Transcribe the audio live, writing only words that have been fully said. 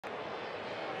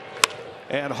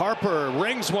And Harper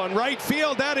rings one right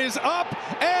field. That is up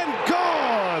and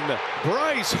gone.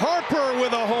 Bryce Harper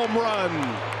with a home run.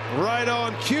 Right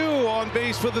on cue, on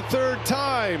base for the third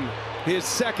time. His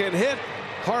second hit.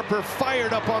 Harper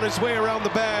fired up on his way around the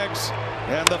bags.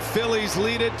 And the Phillies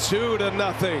lead it 2-0.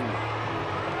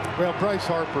 Well, Bryce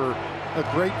Harper, a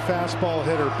great fastball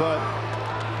hitter, but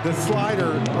the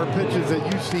slider are pitches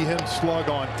that you see him slug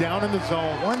on. Down in the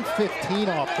zone, 115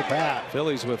 off the bat.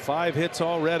 Phillies with 5 hits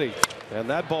already. And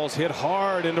that ball's hit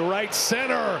hard into right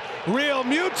center. Real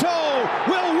Muto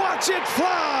will watch it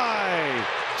fly.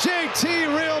 JT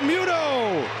Real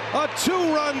Muto, a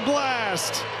 2-run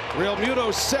blast. Real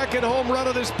Muto's second home run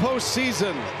of this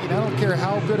postseason. I don't care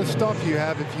how good a stuff you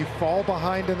have, if you fall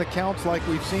behind in the counts like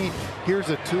we've seen. Here's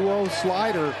a 2-0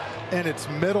 slider, and it's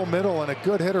middle, and a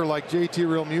good hitter like JT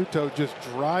Real Muto just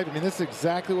drive. I mean, this is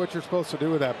exactly what you're supposed to do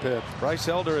with that pitch. Bryce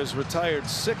Elder has retired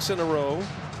 6 in a row,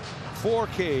 4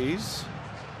 Ks.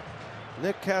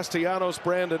 Nick Castellanos,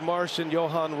 Brandon Marsh, and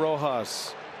Johan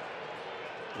Rojas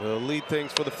will lead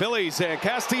things for the Phillies. And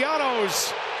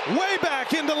Castellanos way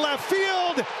back into left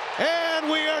field, and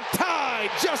we are tied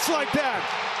just like that.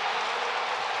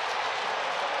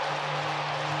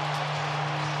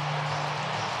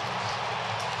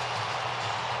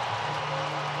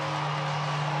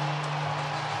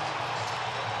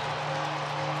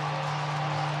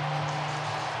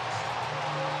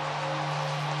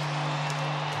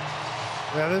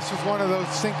 Yeah, this is one of those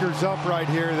sinkers up right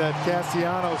here that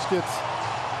Castellanos gets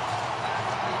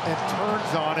and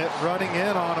turns on it, running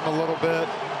in on him a little bit.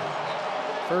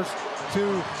 First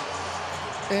 2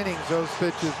 innings, those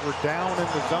pitches were down in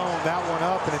the zone. That one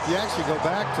up, and if you actually go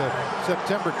back to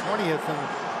September 20th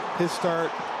and his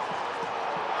start,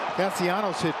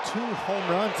 Castellanos hit 2 home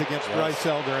runs against Bryce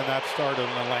Elder in that start in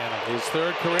Atlanta. His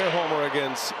 3rd career homer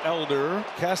against Elder.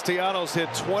 Castellanos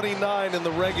hit 29 in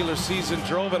the regular season,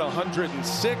 drove at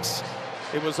 106.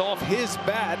 It was off his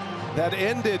bat that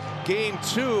ended game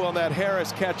 2 on that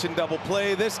Harris catch and double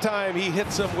play. This time he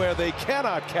hits them where they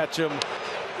cannot catch him.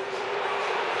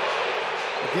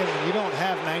 Again, when you don't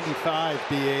have 95,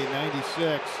 BA,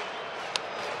 96.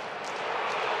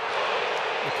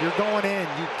 If you're going in,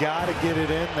 you got to get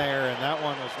it in there, and that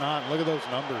one was not. Look at those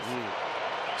numbers.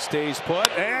 Stays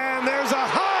put, and there's a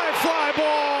high fly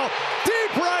ball,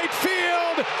 deep right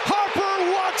field.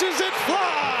 Harper watches it fly.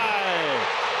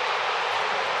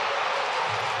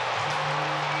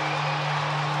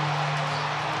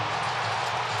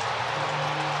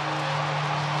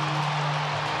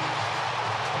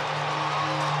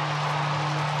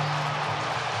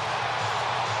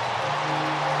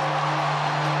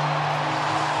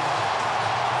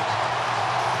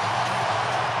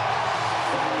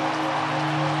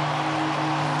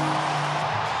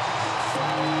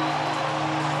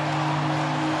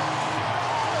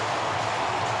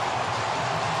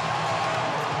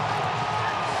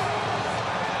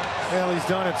 Well, he's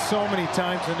done it so many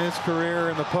times in his career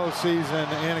in the postseason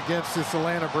and against this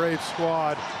Atlanta Braves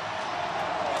squad.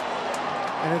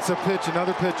 And it's a pitch,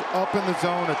 another pitch up in the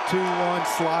zone, a 2-1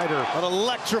 slider. An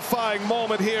electrifying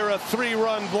moment here, a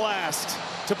 3-run blast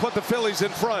to put the Phillies in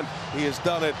front. He has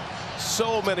done it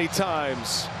so many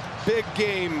times. Big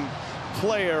game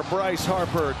player Bryce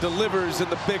Harper delivers in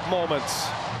the big moments.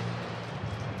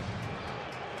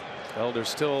 Elder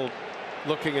still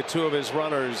looking at 2 of his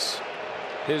runners.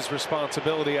 His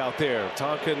responsibility out there.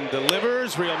 Tonkin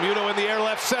delivers. Real Muto in the air,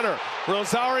 left center.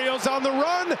 Rosario's on the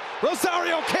run.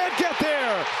 Rosario can't get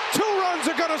there. 2 runs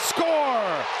are going to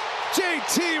score.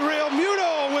 JT Real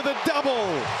Muto with a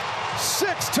double.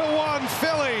 6-1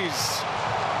 Phillies.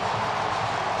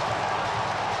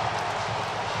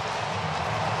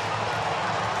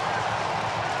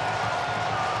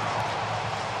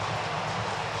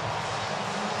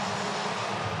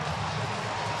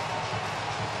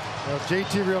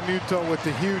 JT Real Muto with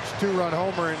the huge 2-run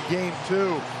homer in game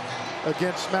 2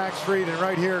 against Max Fried, and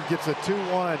right here gets a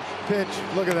 2-1 pitch.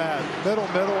 Look at that, middle,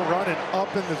 running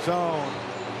up in the zone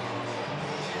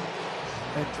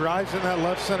and drives in that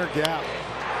left center gap.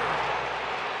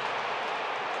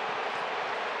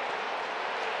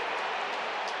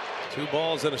 Two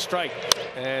balls and a strike,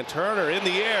 and Turner in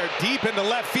the air, deep into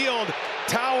left field,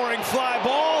 towering fly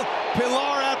ball.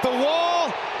 Pilar at the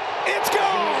wall. It's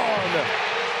gone.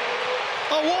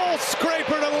 A wall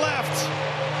scraper to left.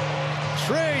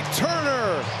 Trey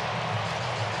Turner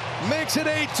makes it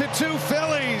 8-2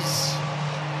 Phillies.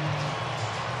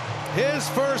 His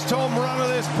first home run of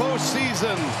this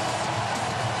postseason.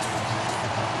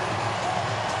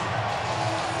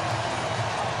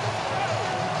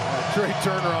 Trey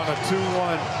Turner on a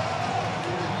 2-1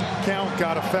 count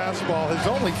got a fastball. His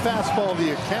only fastball of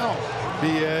the account,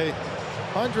 BA.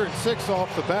 106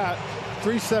 off the bat,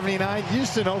 379. You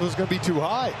used to know it was going to be too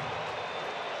high.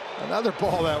 Another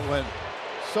ball that went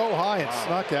so high and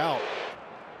snuck out.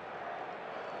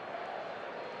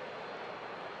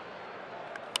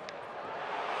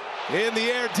 In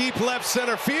the air, deep left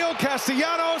center field.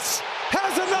 Castellanos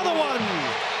has another one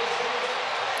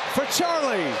for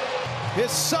Charlie.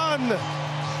 His son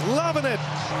loving it.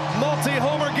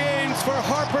 Multi-homer games for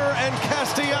Harper and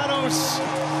Castellanos.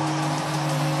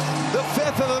 The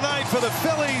 5th of the night for the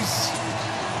Phillies,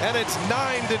 and it's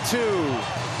 9-2.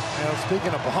 Now,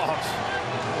 speaking of bombs,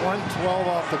 112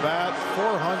 off the bat,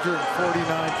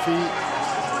 449 feet.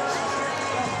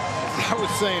 I was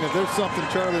saying, if there's something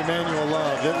Charlie Manuel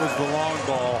loved, it was the long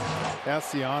ball.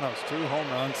 Castellanos, 2 home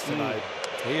runs tonight.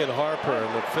 He and Harper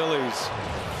and the Phillies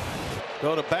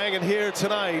go to banging here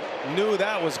tonight. Knew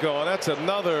that was going. That's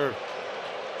another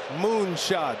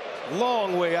moonshot.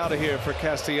 Long way out of here for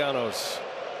Castellanos.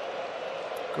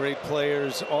 Great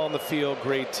players on the field,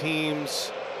 great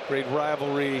teams, great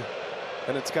rivalry,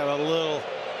 and it's got a little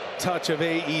touch of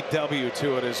AEW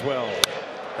to it as well.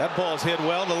 That ball's hit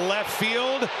well to left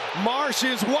field. Marsh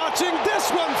is watching this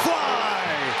one fly.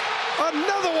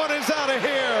 Another one is out of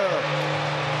here.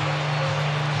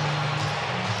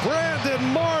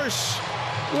 Brandon Marsh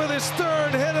with his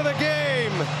 3rd hit of the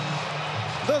game.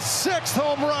 The 6th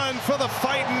home run for the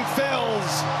Fightin'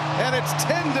 Phils, and it's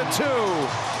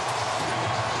 10-2.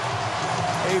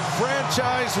 A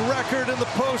franchise record in the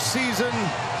postseason.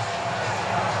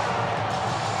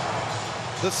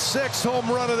 The 6th home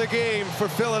run of the game for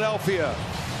Philadelphia.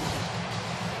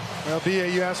 Well, B.A.,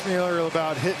 you asked me earlier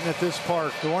about hitting at this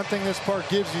park. The one thing this park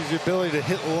gives you is the ability to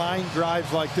hit line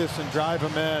drives like this and drive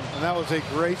them in. And that was a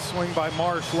great swing by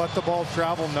Marsh. Let the ball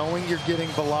travel knowing you're getting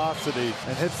velocity.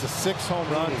 And hits the 6th home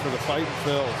run for the Fightin'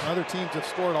 Phils. Other teams have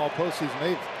scored all postseason.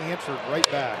 They've answered right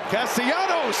back.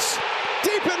 Castellanos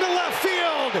deep into left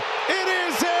field. It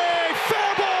is a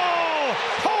fair ball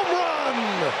home run.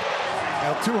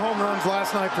 Now, 2 home runs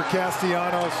last night for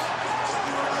Castellanos.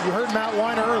 You heard Matt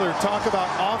Weiner earlier talk about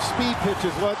off-speed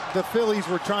pitches, what the Phillies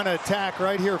were trying to attack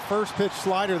right here. First pitch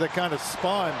slider that kind of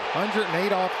spun.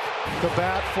 108 off the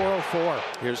bat, 404.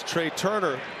 Here's Trey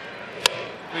Turner.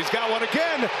 He's got one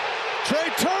again. Trey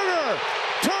Turner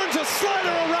turns a slider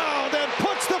around and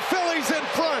puts the Phillies in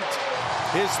front.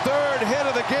 His 3rd hit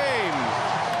of the game.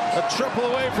 A triple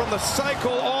away from the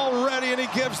cycle already, and he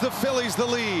gives the Phillies the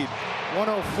lead.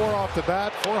 104 off the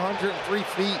bat, 403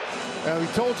 feet. We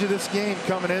told you this game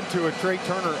coming into it, Trey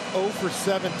Turner 0 for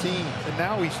 17, and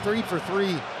now he's 3 for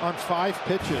 3 on 5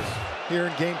 pitches here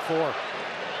in game 4.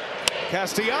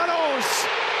 Castellanos,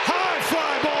 high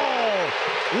fly ball,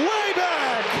 way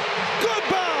back,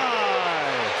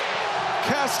 goodbye.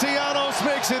 Castellanos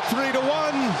makes it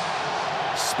 3-1.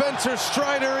 Spencer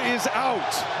Strider is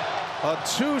out. A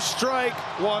 2-strike,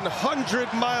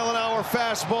 100-mile-an-hour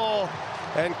fastball,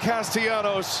 and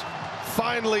Castellanos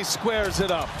finally squares it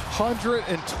up.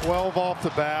 112 off the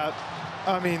bat.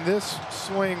 I mean, this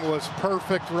swing was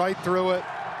perfect right through it.